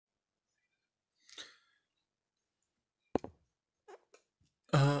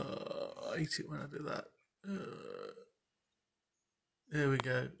hate it when I do that. There we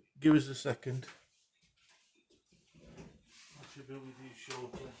go. Give us a second. I should be with you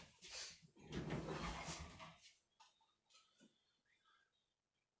shortly.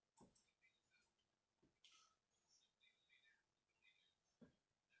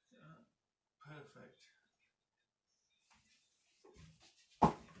 Perfect.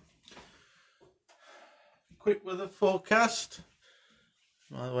 Quick weather forecast.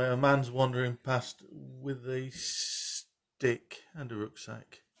 By the way, a man's wandering past with a stick and a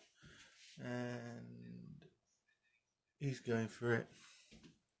rucksack, and he's going for it.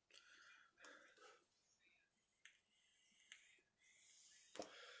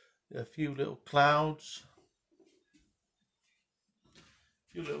 A few little clouds.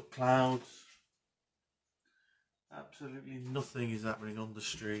 Absolutely nothing is happening on the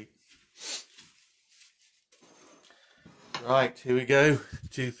street. Right, here we go.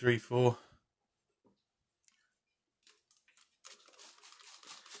 2, 3, 4.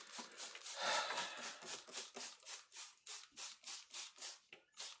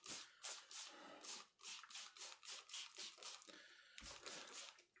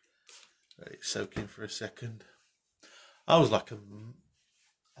 Let it soak in for a second. I was like a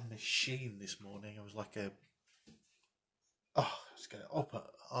machine this morning. I was like let's get up at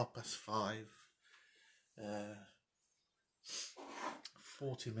 5:30.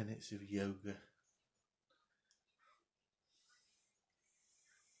 40 minutes of yoga.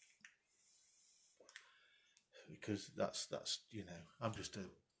 Because that's I'm just a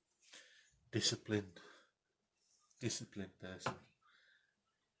disciplined person.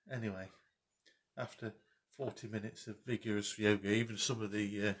 Anyway, after 40 minutes of vigorous yoga, even some of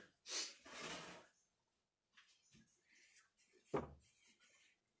the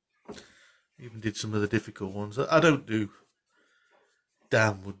even did some of the difficult ones. I don't do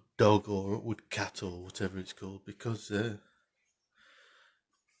downward dog or upward cat or whatever it's called, because it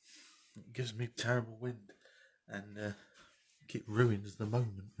gives me terrible wind, and it ruins the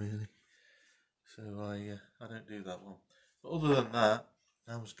moment, really. So I don't do that one. But other than that,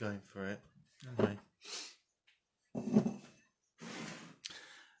 I was going for it. Anyway,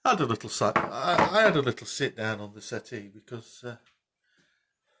 I had a little sit down on the settee because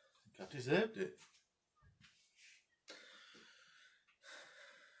I deserved it.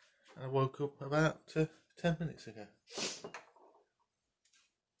 I woke up about 10 minutes ago.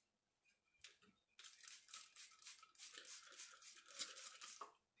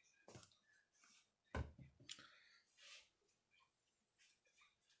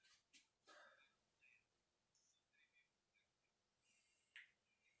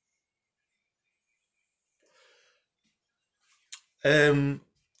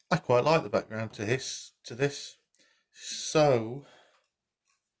 I quite like the background to this. So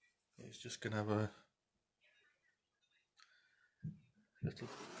it's just going to have a little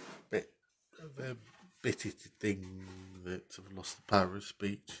bit of a bitty thing that I've lost the power of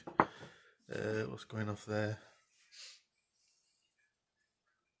speech. What's going off there?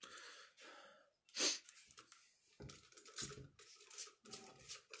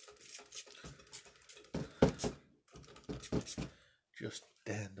 Just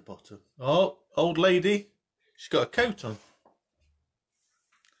down the bottom. Oh, old lady. She's got a coat on.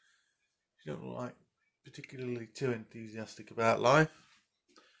 She don't look like particularly too enthusiastic about life.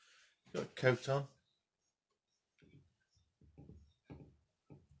 She's got a coat on.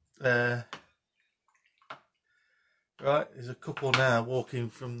 Right, there's a couple now walking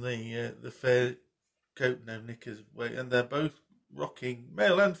from the fair coat no knickers way, and they're both rocking,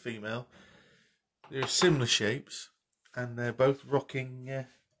 male and female. They're similar shapes, and they're both rocking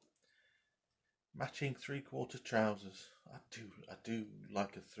matching 3/4 trousers. I do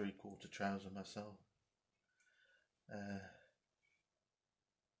like a 3/4 trouser myself.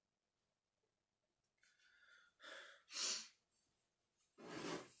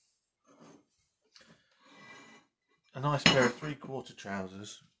 A nice pair of 3/4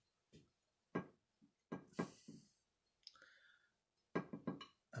 trousers.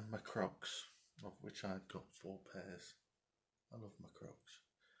 And my Crocs, of which I've got 4 pairs. I love my Crocs.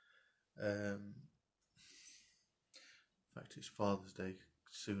 In fact, it's Father's Day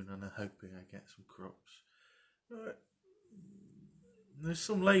soon, and I'm hoping I get some Crocs. Right. There's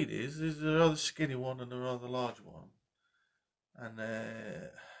some ladies. There's a rather skinny one and a rather large one, and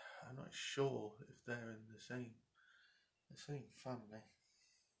I'm not sure if they're in the same family.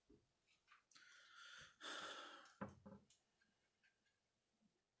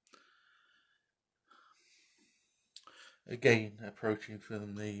 Again, approaching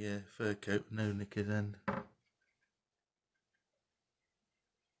from the fur coat, no knickers end.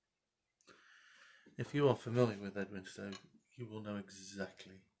 If you are familiar with Edwinstowe, you will know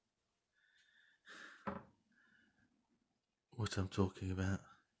exactly what I'm talking about.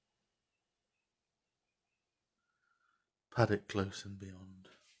 Paddock Close and beyond.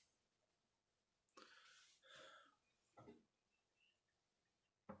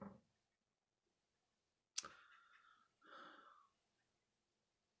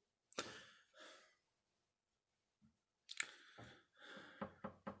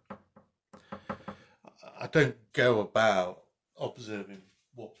 I don't go about observing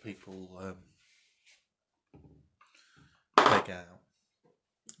what people take out.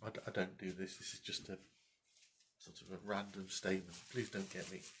 I don't do this. This is just a sort of a random statement. Please don't get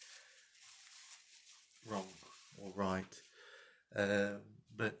me wrong or right.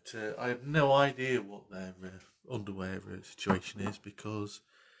 But I have no idea what their underwear situation is, because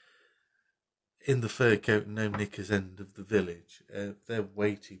in the fur coat and no knickers end of the village, they're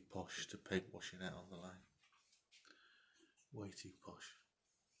way too posh to paint washing out on the line. Way too posh.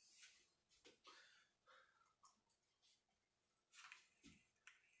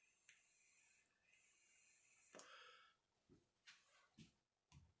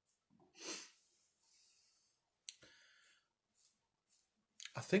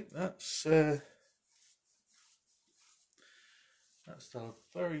 I think that's the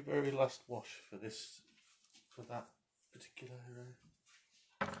very, very last wash for that particular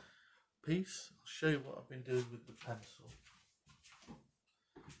piece. I'll show you what I've been doing with the pencil.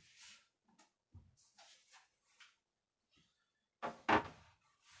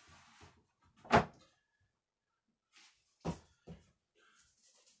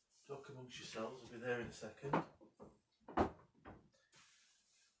 Talk amongst yourselves, I'll be there in a second.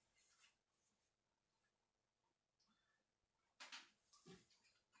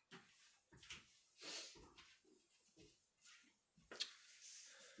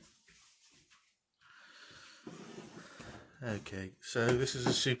 Okay, so this is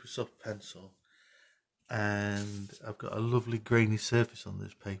a super soft pencil, and I've got a lovely grainy surface on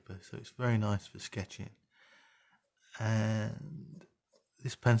this paper, so it's very nice for sketching. And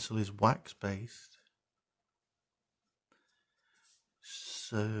this pencil is wax based,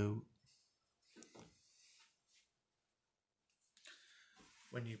 so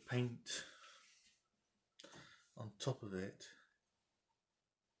when you paint on top of it,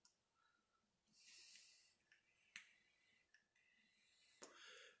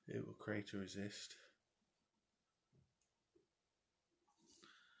 it will create a resist.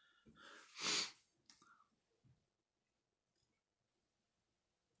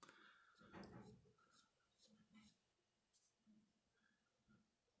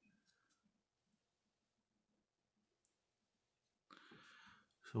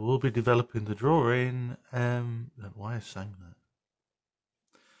 So we'll be developing the drawing. Why I sang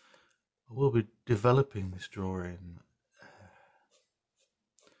that? We'll be developing this drawing.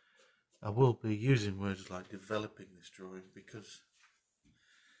 I will be using words like developing this drawing, because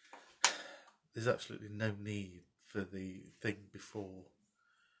there's absolutely no need for the thing before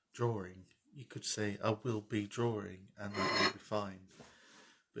drawing. You could say I will be drawing and that will be fine.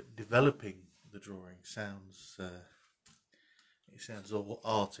 But developing the drawing sounds it sounds all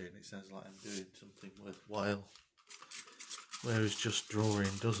arty, and it sounds like I'm doing something worthwhile, whereas just drawing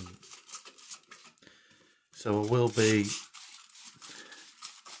doesn't. So I will be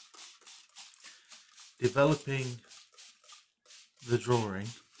developing the drawing,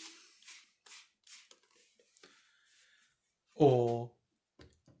 or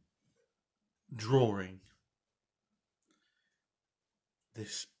drawing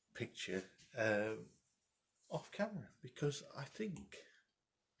this picture off camera, because I think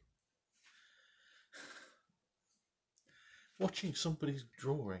watching somebody's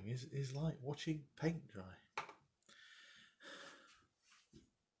drawing is like watching paint dry.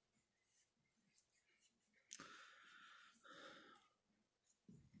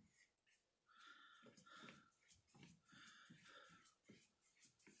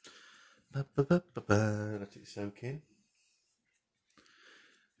 Let it soak in.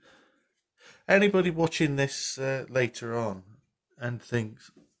 Anybody watching this later on and thinks,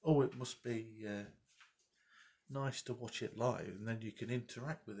 oh, it must be nice to watch it live, and then you can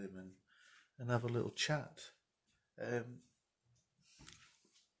interact with him and have a little chat.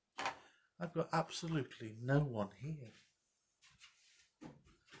 I've got absolutely no one here.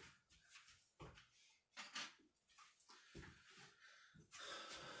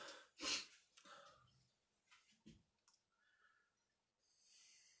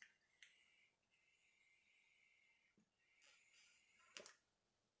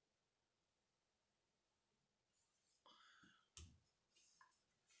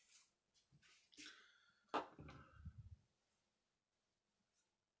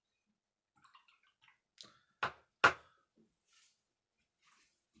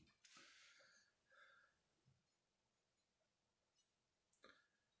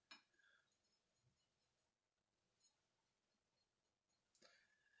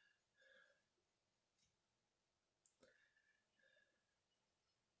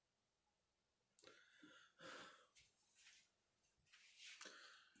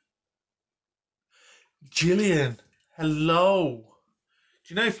 Gillian, hello.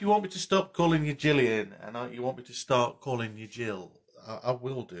 Do you know, if you want me to stop calling you Gillian and you want me to start calling you Jill, I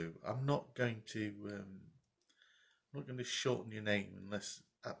will do. I'm not going to. I'm not going to shorten your name unless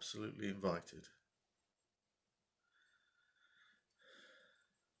absolutely invited.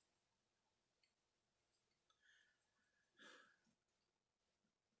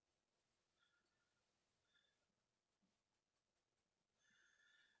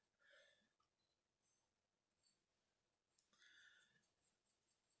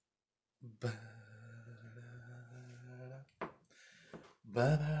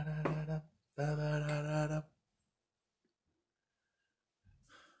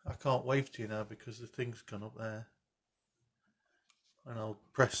 I can't wave to you now because the thing's gone up there. And I'll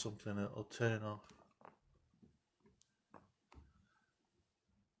press something and it'll turn off.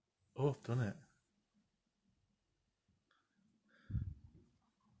 Oh, I've done it.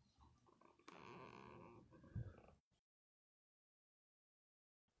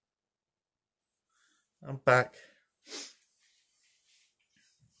 I'm back.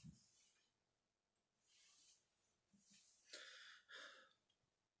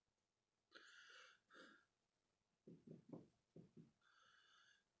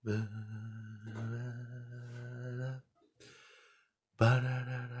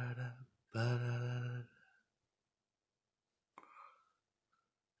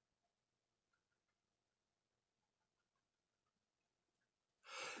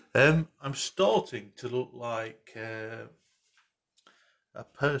 I'm starting to look like a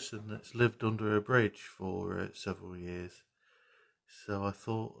person that's lived under a bridge for several years. So I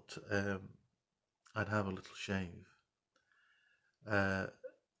thought I'd have a little shave. I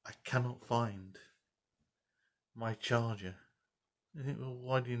cannot find my charger. You think, well,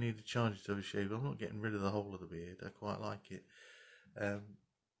 why do you need a charger to have a shave? I'm not getting rid of the whole of the beard. I quite like it.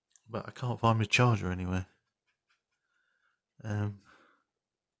 But I can't find my charger anywhere.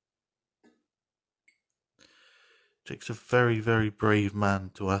 Takes a very, very brave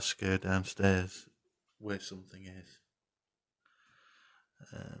man to ask her downstairs where something is.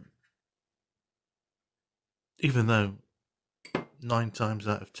 Even though 9 times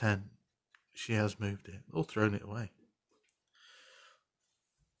out of 10 she has moved it or thrown it away.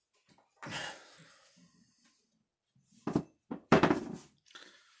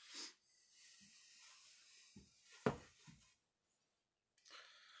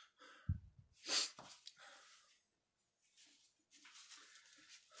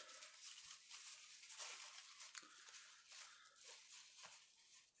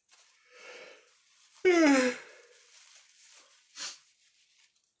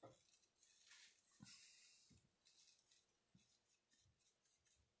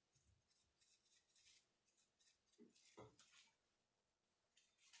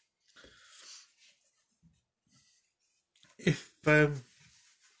 If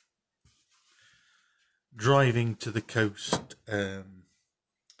driving to the coast to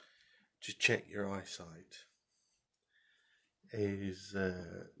check your eyesight is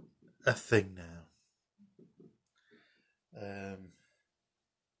a thing now.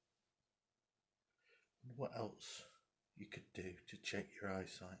 What else you could do to check your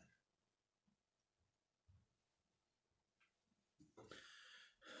eyesight?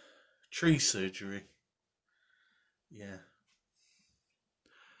 Tree surgery. Yeah.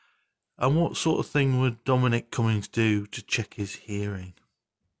 And what sort of thing would Dominic Cummings do to check his hearing?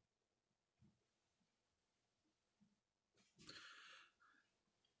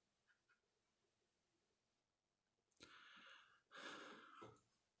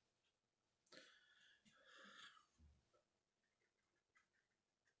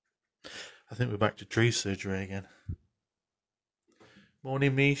 I think we're back to tree surgery again.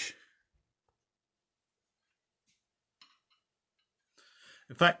 Morning, Mish.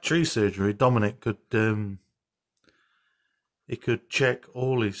 In fact, tree surgery, Dominic could he could check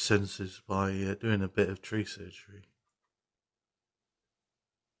all his senses by doing a bit of tree surgery.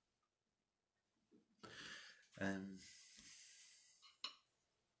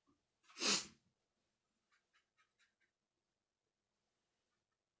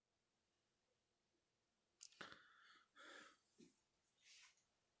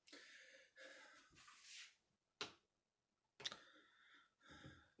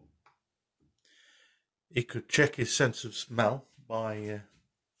 He could check his sense of smell by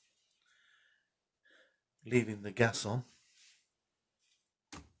leaving the gas on.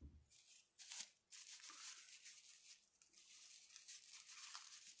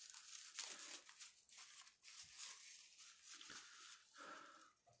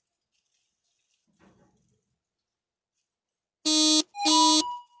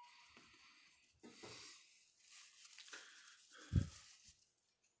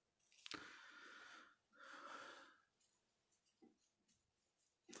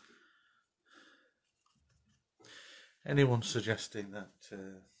 anyone suggesting that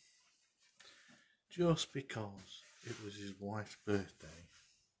just because it was his wife's birthday,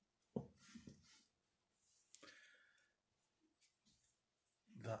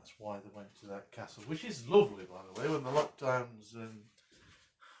 that's why they went to that castle, which is lovely, by the way, when the lockdown's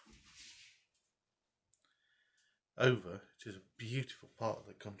over. It is a beautiful part of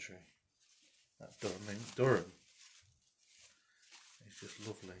the country. That Durham. It's just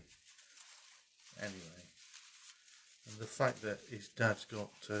lovely. Anyway, and the fact that his dad's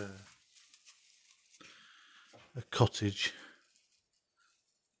got a cottage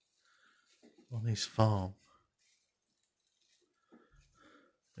on his farm.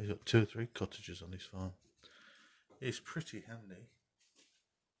 He's got 2 or 3 cottages on his farm. It's pretty handy.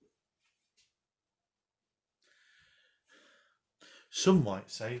 Some might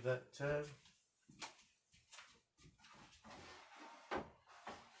say that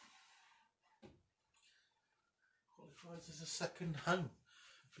qualifies as a second home,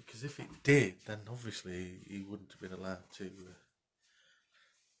 because if it did, then obviously he wouldn't have been allowed to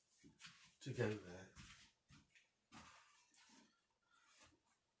go there.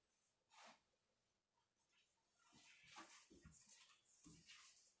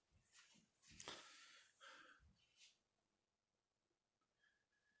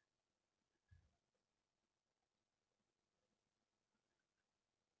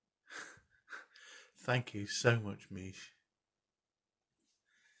 Thank you so much, Mish.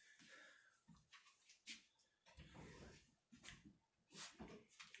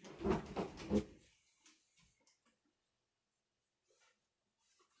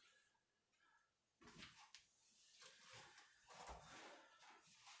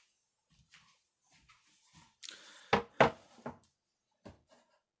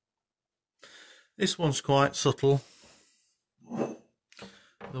 This one's quite subtle.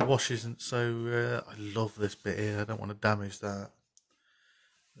 The wash isn't so... I love this bit here. I don't want to damage that.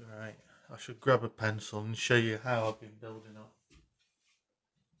 Right, I should grab a pencil and show you how I've been building up.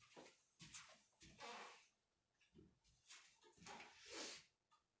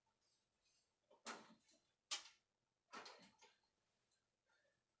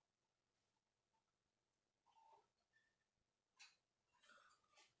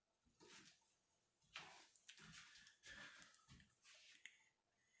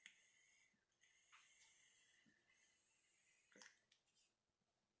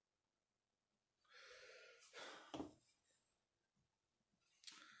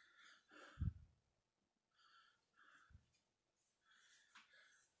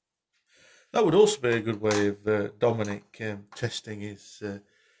 That would also be a good way of Dominic testing his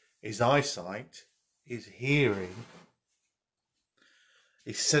eyesight, his hearing,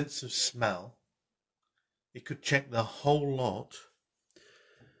 his sense of smell. He could check the whole lot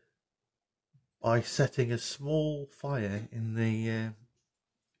by setting a small fire in the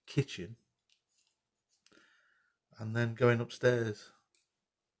kitchen and then going upstairs.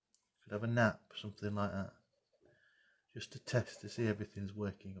 Could have a nap, something like that, just to test to see everything's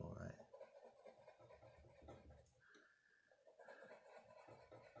working all right.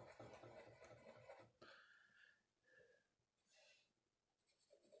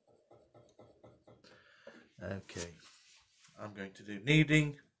 Okay, I'm going to do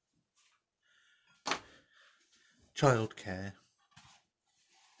kneading, childcare,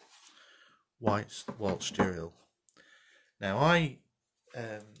 whilst you're ill. Now I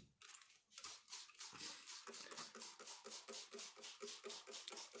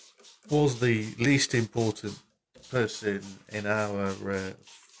was the least important person in our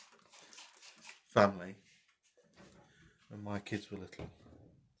family when my kids were little.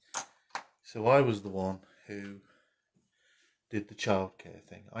 So I was the one who did the childcare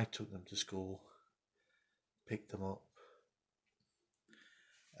thing. I took them to school, picked them up,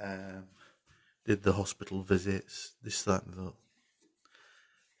 did the hospital visits, this, that and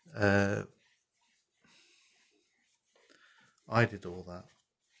that. I did all that.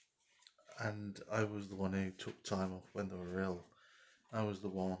 And I was the one who took time off when they were ill. I was the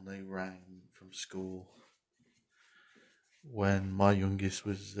one they rang from school when my youngest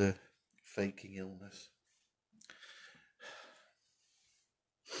was faking illness.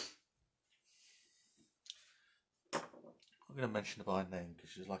 I'm going to mention her by name because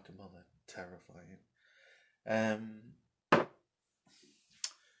she's like a mother, terrifying.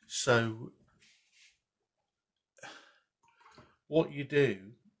 So, what you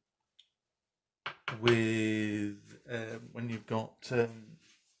do with when you've got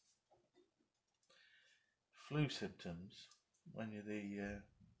flu symptoms, when you're the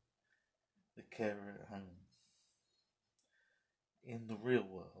carer at home, in the real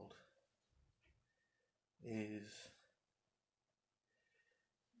world, is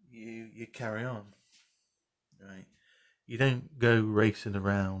you carry on, right? You don't go racing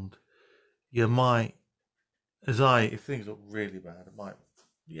around. You might, if things look really bad, it might,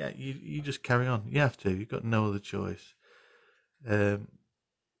 you just carry on. You have to. You've got no other choice. You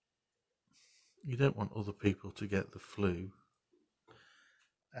don't want other people to get the flu,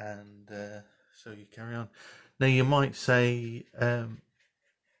 and so you carry on. Now you might say,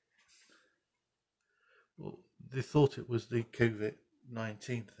 well, they thought it was the COVID-19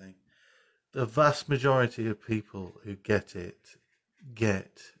 thing. The vast majority of people who get it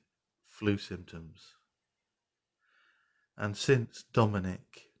get flu symptoms. And since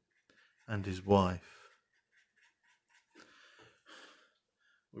Dominic and his wife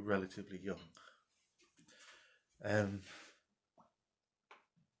were relatively young,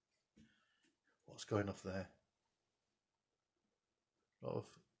 what's going off there?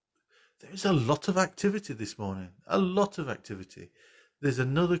 There's a lot of activity this morning. A lot of activity. There's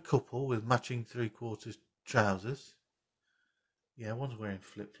another couple with matching 3/4 trousers. Yeah, one's wearing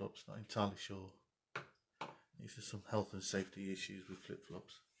flip-flops, not entirely sure. These are some health and safety issues with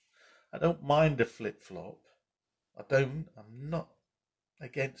flip-flops. I don't mind a flip-flop. I'm not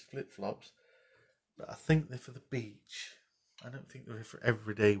against flip-flops, but I think they're for the beach. I don't think they're for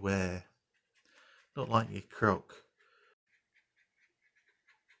everyday wear. Not like your croc.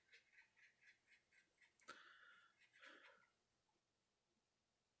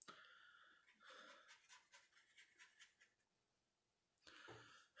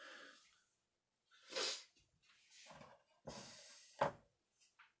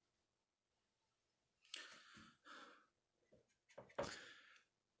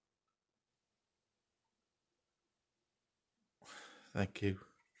 Thank you.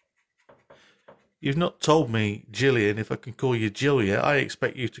 You've not told me, Gillian, if I can call you Jill yet. I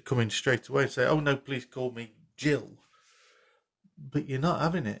expect you to come in straight away and say, oh no, please call me Jill. But you're not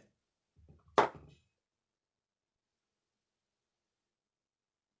having it.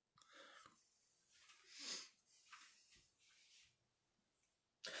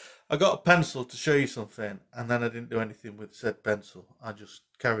 I got a pencil to show you something, and then I didn't do anything with said pencil. I just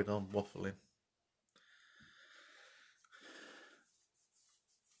carried on waffling.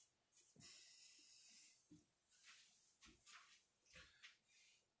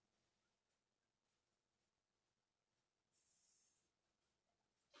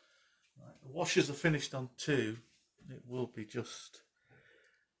 Right, the washers are finished on 2. It will be just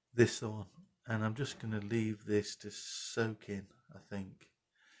this on, and I'm just going to leave this to soak in, I think.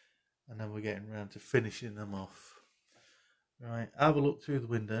 And then we're getting around to finishing them off. Right, have a look through the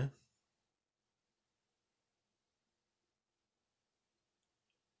window.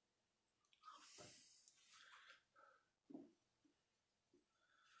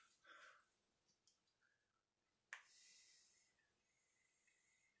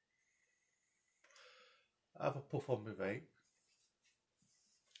 Have a puff on my vape.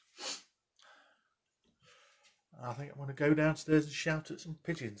 I think I'm going to go downstairs and shout at some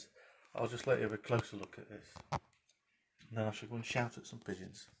pigeons. I'll just let you have a closer look at this. And then I shall go and shout at some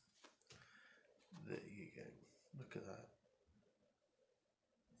pigeons. There you go. Look at that.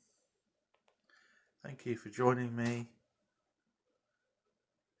 Thank you for joining me.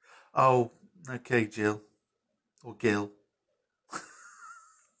 Oh, okay, Jill. Or Gil.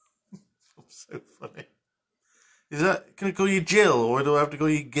 I'm so funny. Can I call you Jill, or do I have to call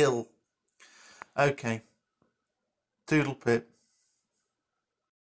you Gil? Okay. Toodle pip.